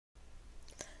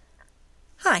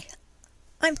Hi,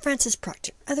 I'm Frances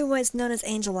Proctor, otherwise known as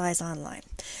Angel Eyes Online,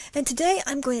 and today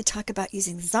I'm going to talk about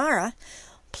using Xara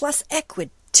plus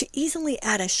ECWID to easily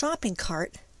add a shopping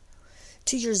cart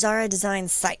to your Xara design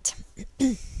site.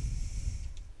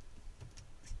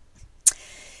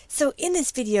 So in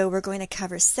this video we're going to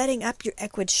cover setting up your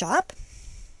ECWID shop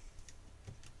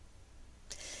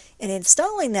and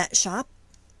installing that shop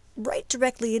right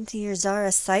directly into your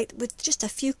Xara site with just a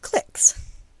few clicks.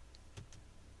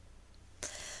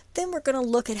 Then we're going to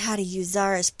look at how to use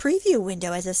Xara's preview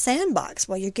window as a sandbox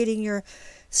while you're getting your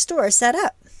store set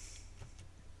up.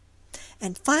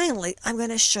 And finally, I'm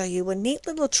going to show you a neat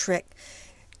little trick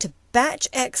to batch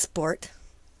export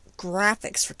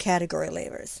graphics for category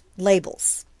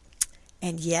labels.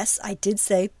 And yes, I did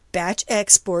say batch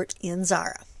export in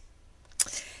Xara.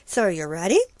 So are you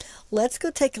ready? Let's go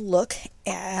take a look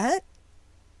at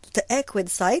the ECWID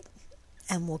site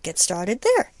and we'll get started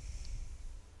there.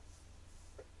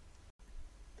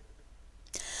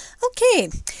 Okay,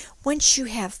 once you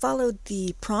have followed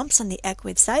the prompts on the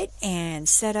ECWID site and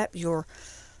set up your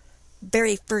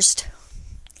very first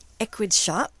ECWID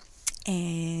shop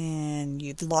and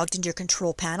you've logged into your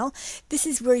control panel, this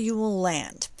is where you will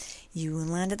land. You will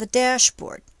land at the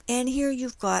dashboard, and here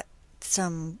you've got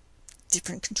some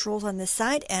different controls on this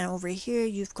side, and over here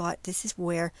you've got, this is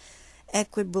where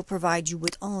ECWID will provide you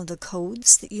with all of the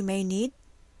codes that you may need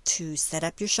to set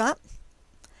up your shop.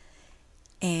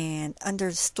 And under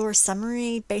store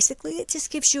summary, basically it just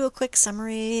gives you a quick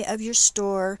summary of your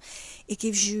store. It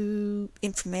gives you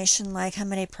information like how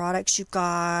many products you've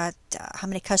got, how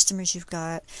many customers you've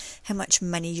got, how much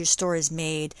money your store has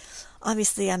made.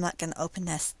 Obviously I'm not going to open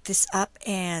this up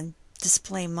and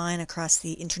display mine across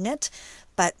the internet,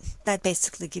 but that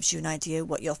basically gives you an idea of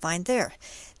what you'll find there.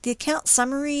 The account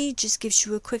summary just gives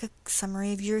you a quick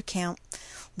summary of your account,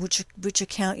 which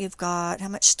account you've got, how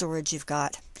much storage you've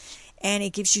got. And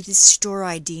it gives you this store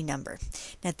ID number.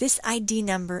 Now this ID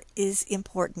number is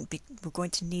important because we're going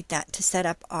to need that to set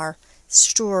up our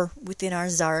store within our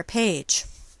Xara page.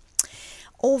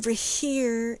 Over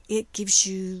here it gives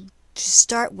you, to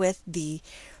start with, the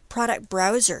product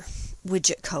browser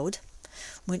widget code,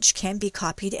 which can be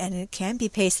copied and it can be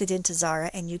pasted into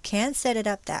Xara, and you can set it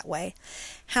up that way.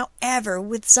 However,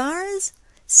 with Xara's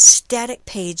static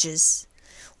pages,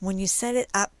 when you set it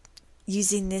up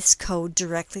using this code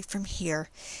directly from here,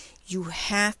 you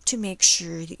have to make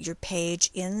sure that your page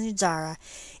in Xara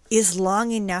is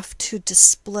long enough to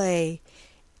display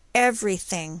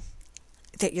everything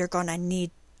that you're going to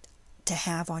need to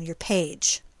have on your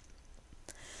page.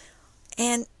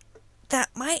 And that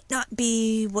might not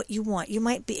be what you want. You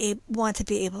might want to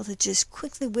be able to just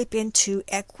quickly whip into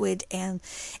ECWID and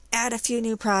add a few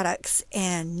new products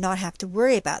and not have to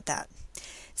worry about that.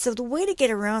 So the way to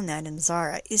get around that in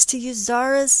Xara is to use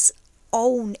Xara's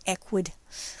own ECWID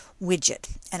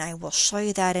widget, and I will show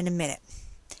you that in a minute.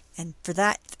 And for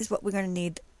that is what we're going to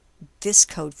need this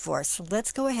code for. So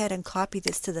let's go ahead and copy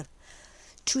this to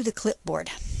the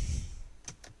clipboard.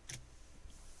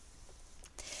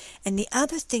 And the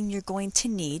other thing you're going to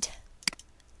need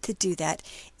to do that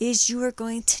is you are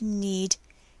going to need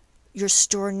your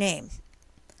store name.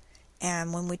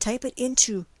 And when we type it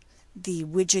into the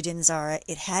widget in Xara,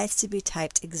 it has to be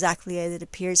typed exactly as it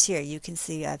appears here. You can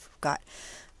see I've got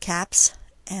caps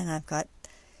and I've got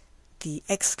the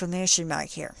exclamation mark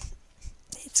here.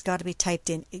 It's got to be typed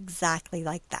in exactly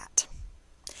like that.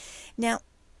 Now,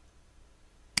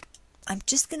 I'm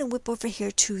just going to whip over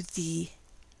here to the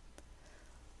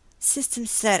system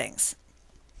settings,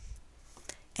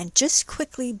 and just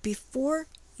quickly before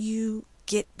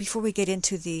we get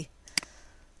into the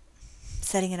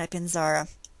setting it up in Xara,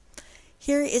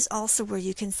 here is also where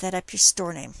you can set up your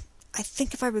store name. I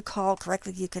think if I recall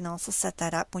correctly, you can also set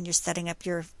that up when you're setting up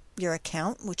your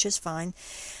account, which is fine.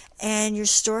 And your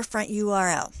storefront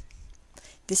URL.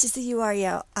 This is the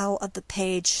URL of the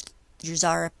page, your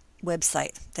Xara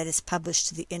website that is published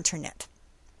to the internet.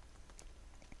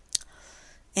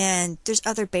 And there's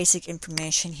other basic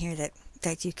information here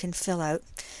that you can fill out.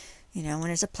 You know, when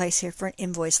there's a place here for an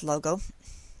invoice logo.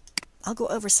 I'll go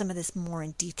over some of this more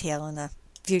in detail in a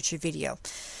future video.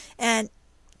 And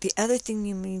the other thing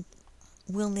you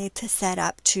will need to set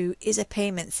up too is a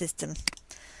payment system.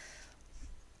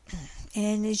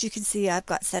 And as you can see, I've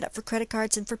got set up for credit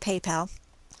cards and for PayPal,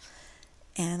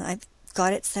 and I've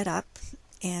got it set up.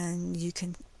 And you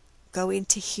can go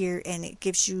into here and it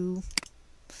gives you,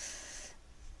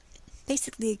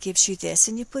 basically it gives you this,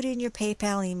 and you put in your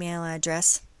PayPal email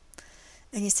address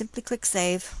and you simply click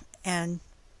save, and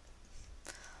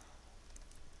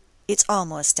it's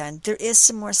almost done. There is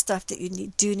some more stuff that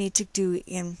you do need to do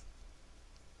in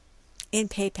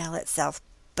PayPal itself,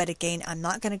 but again, I'm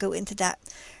not going to go into that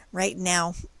right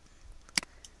now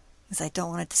because I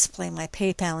don't want to display my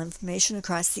PayPal information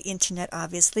across the internet,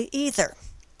 obviously, either.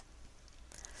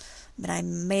 But I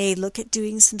may look at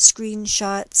doing some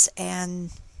screenshots and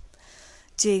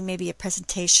doing maybe a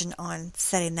presentation on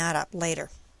setting that up later.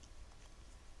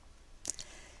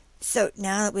 So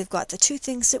now that we've got the two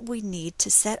things that we need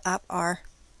to set up our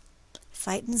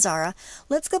site in Xara,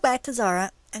 let's go back to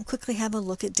Xara and quickly have a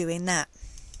look at doing that.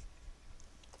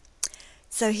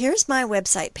 So here's my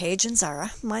website page in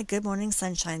Xara, my Good Morning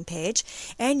Sunshine page,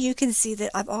 and you can see that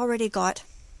I've already got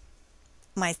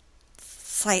my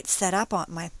site set up on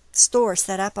my store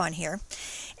set up on here,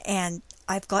 and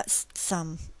I've got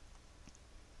some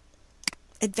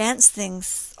advanced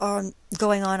things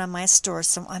going on my store,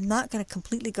 so I'm not going to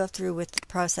completely go through with the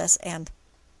process and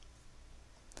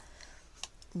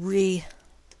reinstall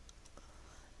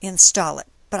it,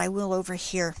 but I will over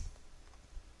here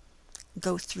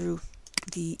go through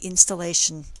the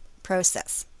installation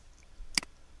process.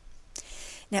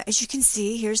 Now, as you can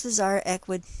see, here's the Xara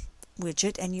ECWID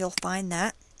widget, and you'll find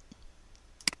that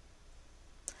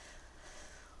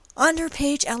under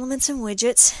page Elements and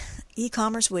Widgets,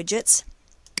 e-commerce widgets,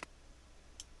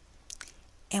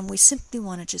 and we simply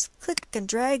want to just click and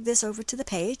drag this over to the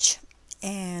page,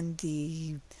 and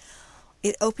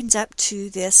it opens up to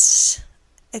this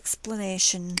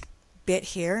explanation bit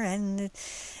here, and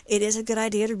it is a good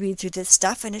idea to read through this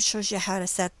stuff, and it shows you how to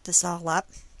set this all up.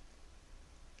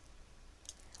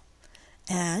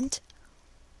 And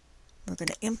we're going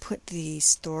to input the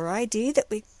store ID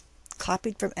that we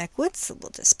copied from ECWID, so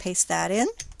we'll just paste that in,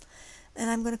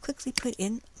 and I'm going to quickly put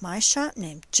in my shop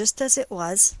name just as it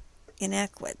was in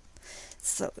ECWID.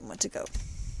 So we want to go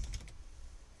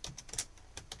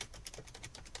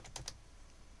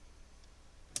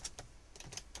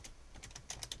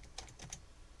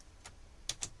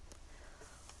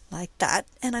like that,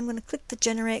 and I'm going to click the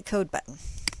Generate Code button.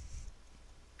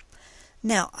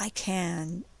 Now I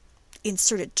can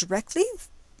insert it directly,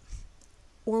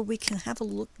 or we can have a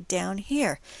look down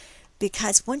here,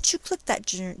 because once you click that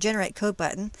Generate Code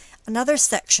button, another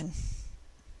section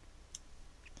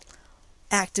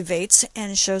activates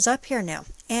and shows up here now,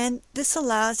 and this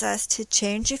allows us to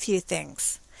change a few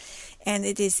things, and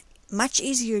it is much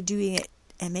easier doing it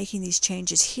and making these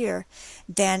changes here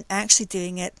than actually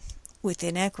doing it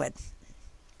within ECWID.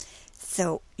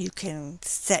 So you can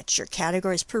set your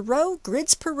categories per row,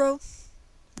 grids per row,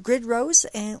 grid rows,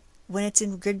 and when it's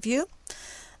in grid view,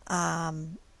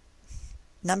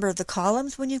 number of the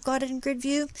columns when you've got it in grid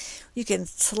view. You can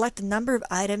select the number of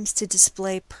items to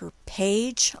display per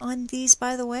page on these,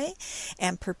 by the way,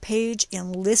 and per page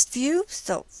in list view.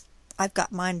 So I've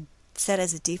got mine set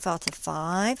as a default of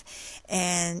 5,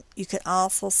 and you can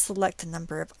also select the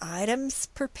number of items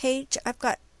per page. I've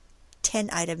got 10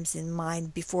 items in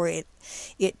mind before it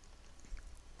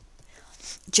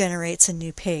generates a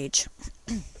new page.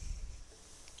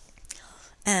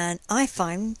 And I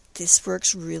find this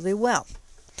works really well.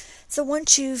 So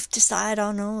once you've decided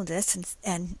on all of this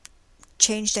and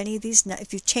changed any of these,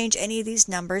 if you've changed any of these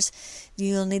numbers,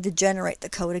 you'll need to generate the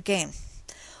code again.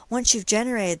 Once you've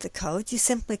generated the code, you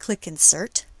simply click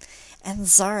Insert, and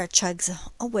Xara chugs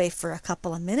away for a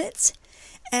couple of minutes,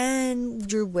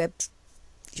 and your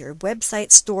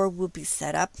website store will be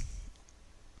set up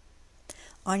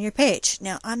on your page.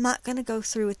 Now, I'm not going to go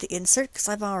through with the insert because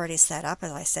I've already set up,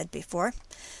 as I said before.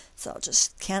 So I'll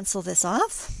just cancel this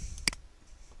off,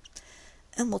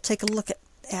 and we'll take a look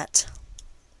at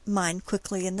mine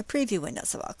quickly in the preview window.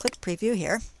 So I'll click Preview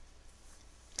here,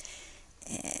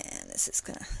 and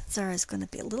Xara is going to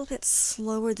be a little bit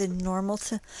slower than normal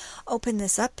to open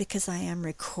this up because I am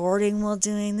recording while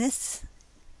doing this.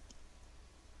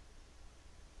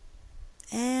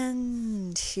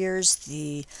 And here's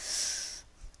the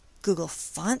Google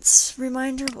Fonts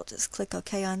reminder. We'll just click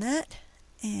OK on that.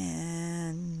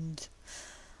 And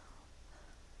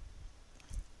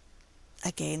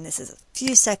again, this is a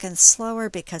few seconds slower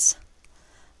because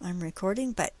I'm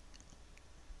recording, but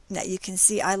now you can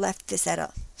see I left this at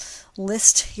a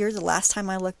list here the last time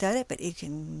I looked at it, but you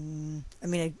can,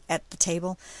 at the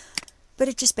table, but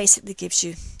it just basically gives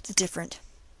you the different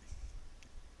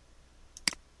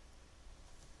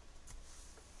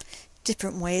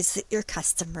ways that your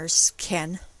customers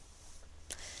can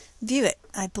view it.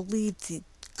 I believe the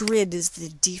grid is the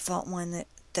default one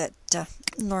that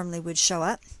normally would show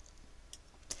up,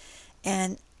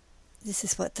 and this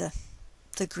is what the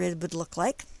grid would look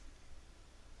like.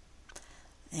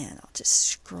 And I'll just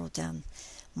scroll down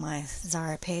my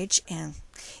Xara page, and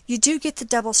you do get the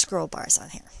double scroll bars on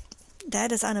here.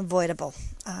 That is unavoidable.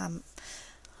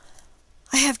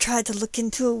 I have tried to look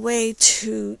into a way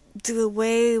to do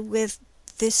away with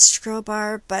this scroll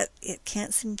bar, but it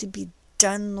can't seem to be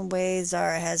done the way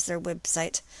Xara has their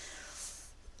website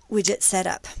widget set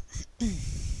up.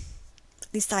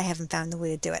 At least I haven't found the way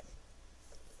to do it.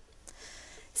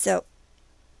 So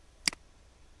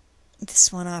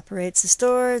this one operates the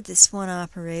store, this one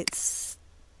operates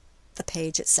the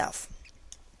page itself.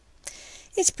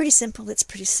 It's pretty simple, it's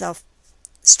pretty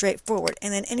straightforward.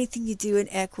 And then anything you do in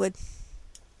ECWID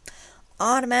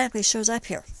automatically shows up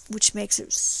here, which makes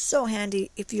it so handy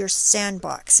if you're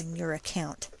sandboxing your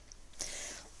account.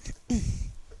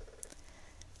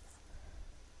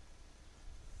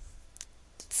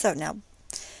 So now,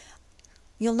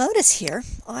 you'll notice here,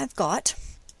 I've got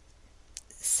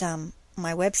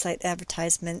my website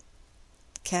advertisement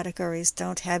categories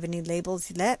don't have any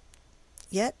labels yet.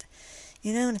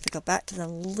 You know, and if I go back to the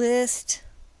list,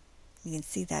 you can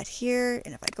see that here.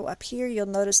 And if I go up here, you'll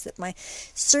notice that my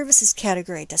services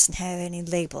category doesn't have any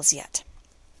labels yet.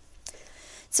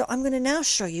 So I'm going to now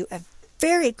show you a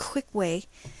very quick way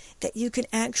that you can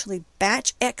actually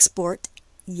batch export.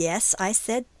 Yes, I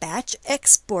said batch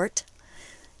export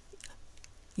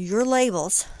your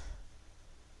labels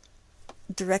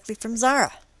directly from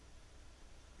Xara.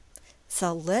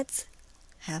 So let's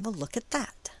have a look at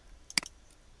that.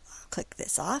 I'll click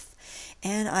this off,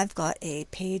 and I've got a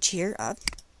page here of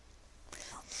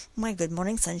my Good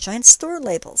Morning Sunshine store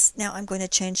labels. Now I'm going to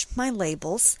change my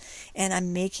labels, and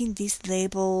I'm making these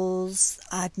labels,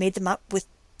 I've made them up with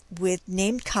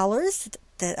named colors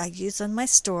that I use on my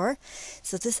store.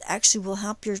 So this actually will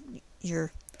help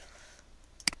your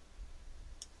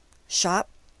shop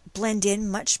blend in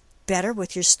much better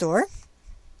with your store.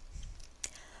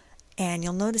 And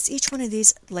you'll notice each one of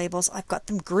these labels, I've got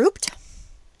them grouped,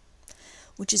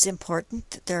 which is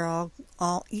important. They're all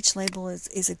each label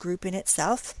is a group in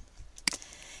itself.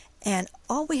 And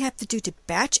all we have to do to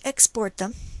batch export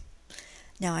them.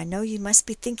 Now I know you must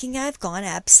be thinking I've gone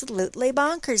absolutely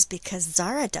bonkers because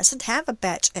Xara doesn't have a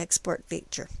batch export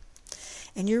feature.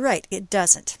 And you're right, it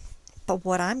doesn't. But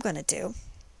what I'm going to do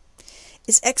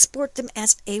is export them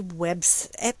as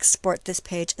export this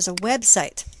page as a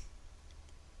website.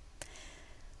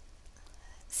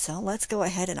 So let's go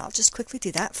ahead and I'll just quickly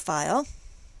do that. File.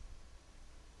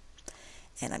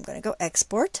 And I'm going to go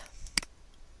export.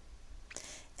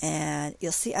 And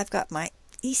you'll see I've got my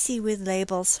ECWID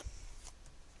labels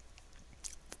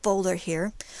folder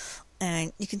here.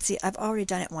 And you can see I've already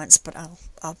done it once, but I'm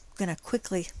going to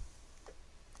quickly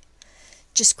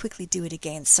do it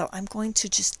again. So I'm going to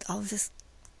I'll just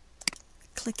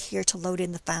click here to load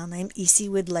in the file name,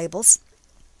 ECWID labels.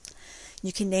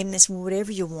 You can name this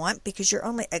whatever you want because you're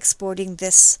only exporting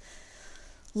this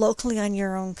locally on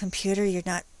your own computer. You're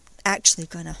not actually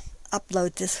going to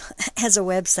upload this as a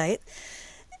website.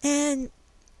 And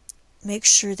make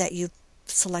sure that you've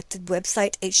selected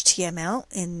website HTML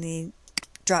in the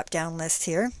drop-down list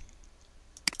here.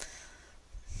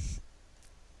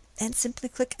 And simply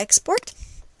click export.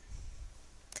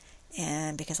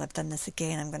 And because I've done this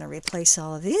again, I'm going to replace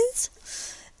all of these.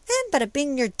 And bada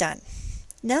bing, you're done.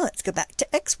 Now let's go back to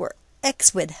ECWID.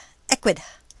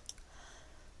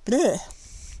 Blah.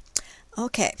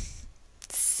 Okay,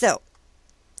 so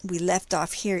we left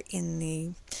off here in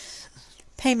the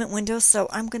payment window, so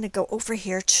I'm going to go over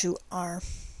here to our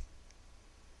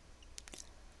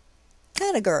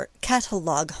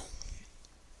catalog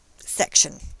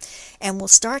section. And we'll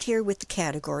start here with the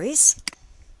categories.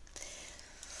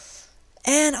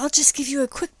 And I'll just give you a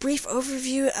quick brief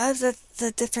overview of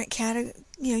the different categories.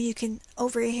 You know, you can,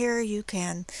 over here, you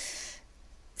can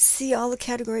see all the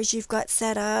categories you've got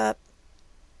set up.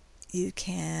 You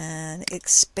can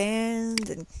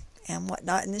expand and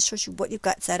whatnot. And this shows you what you've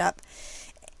got set up.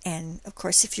 And, of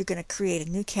course, if you're going to create a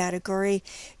new category,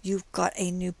 you've got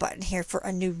a new button here for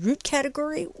a new root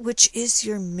category, which is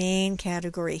your main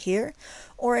category here,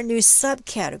 or a new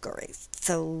subcategory.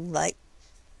 So, like,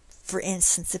 for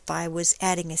instance, if I was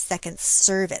adding a second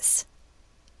service,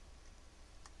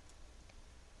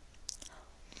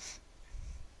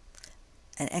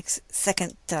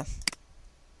 second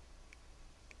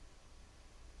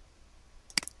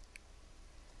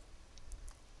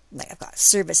like I've got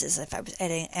services. If I was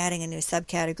adding a new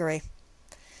subcategory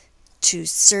to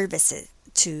services,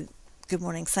 to Good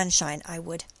Morning Sunshine, I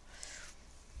would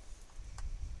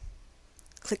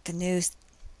click the new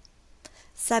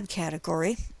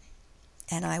subcategory,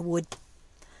 and I would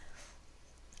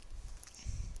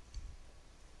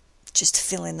just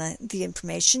fill in the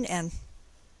information and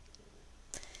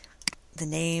the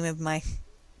name of my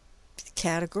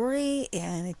category.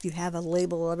 And if you have a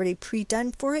label already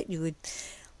pre-done for it, you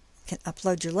can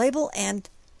upload your label, and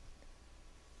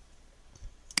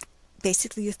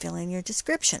basically you fill in your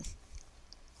description.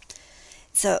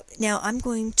 So now I'm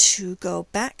going to go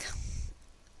back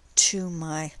to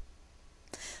my,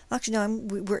 actually no,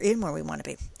 we're in where we want to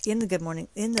be, in the Good Morning,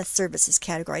 in the services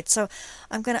category. So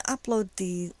I'm going to upload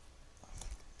the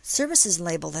services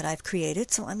label that I've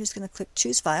created. So I'm just going to click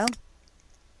choose file.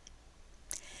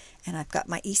 And I've got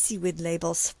my ECWID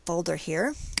labels folder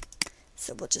here.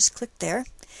 So we'll just click there.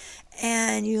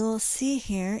 And you'll see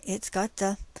here it's got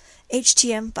the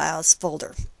HTML files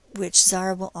folder, which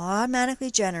Xara will automatically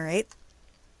generate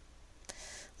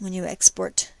when you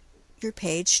export your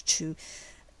page to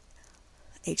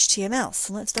HTML.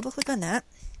 So let's double click on that.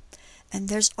 And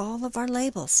there's all of our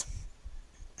labels.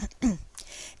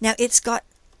 Now it's got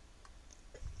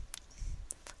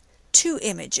two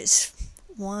images.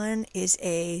 One is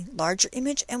a larger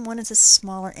image and one is a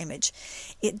smaller image.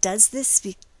 It does this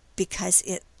because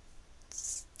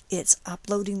it's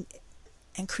uploading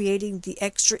and creating the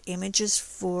extra images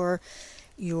for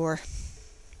your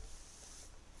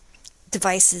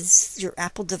devices, your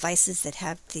Apple devices that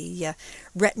have the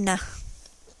Retina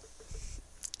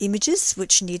images,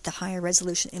 which need the higher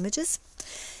resolution images.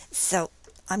 So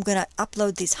I'm going to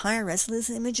upload these higher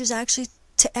resolution images actually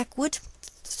to ECWID.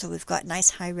 So we've got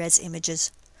nice high-res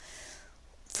images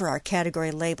for our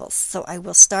category labels. So I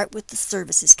will start with the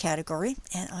services category,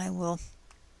 and I will,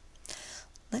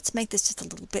 let's make this just a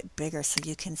little bit bigger so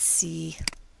you can see.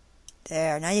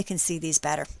 There, now you can see these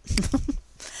better.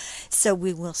 So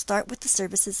we will start with the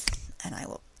services, and I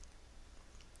will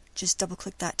just double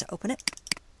click that to open it.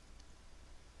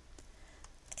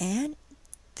 And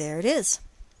there it is.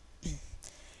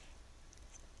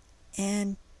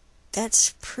 And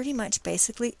that's pretty much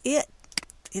basically it.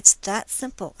 It's that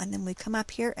simple. And then we come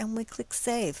up here and we click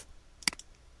save.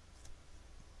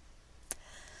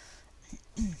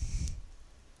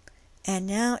 And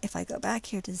now if I go back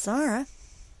here to Xara,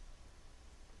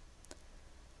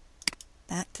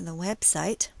 back to the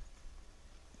website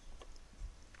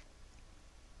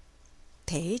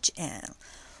page, and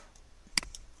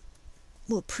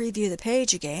we'll preview the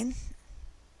page again.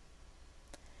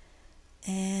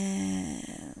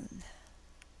 And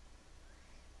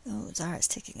oh, Xara's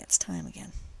taking its time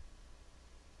again.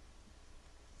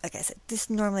 Like I said, this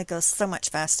normally goes so much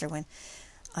faster when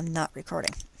I'm not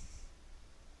recording.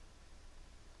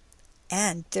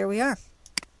 And there we are.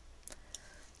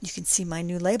 You can see my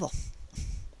new label.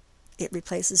 It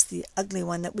replaces the ugly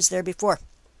one that was there before.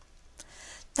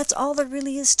 That's all there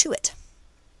really is to it.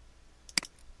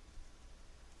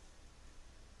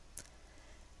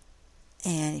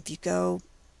 And if you go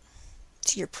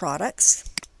to your products,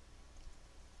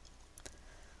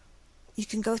 you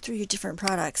can go through your different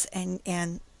products,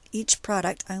 and each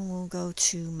product, I will go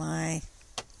to my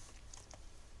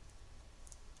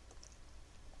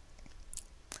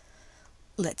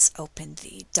let's open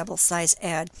the double size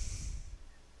ad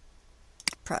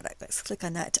product. Let's click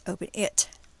on that to open it.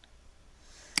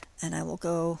 And I will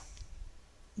go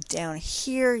down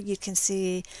here. You can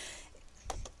see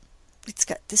it's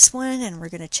got this one, and we're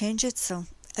going to change it. So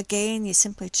again, you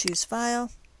simply choose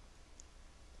file,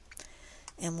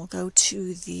 and we'll go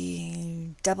to the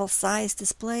double size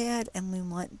display ad, and we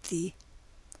want the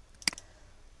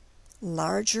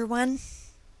larger one.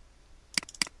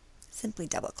 Simply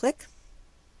double click,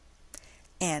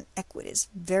 and ECWID is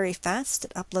very fast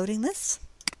at uploading this.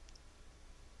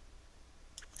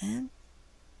 And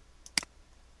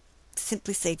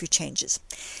simply save your changes.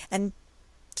 And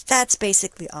that's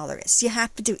basically all there is. You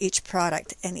have to do each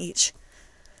product and each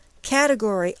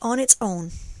category on its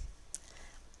own.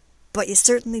 But you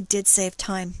certainly did save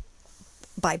time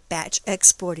by batch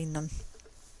exporting them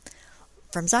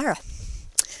from Xara.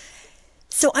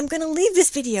 So I'm going to leave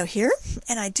this video here,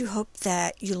 and I do hope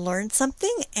that you learned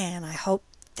something, and I hope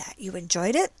that you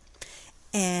enjoyed it.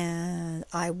 And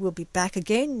I will be back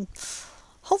again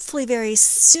hopefully very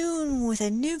soon with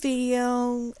a new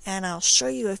video, and I'll show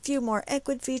you a few more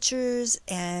ECWID features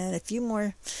and a few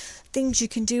more things you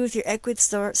can do with your ECWID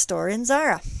store in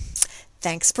Xara.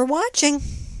 Thanks for watching.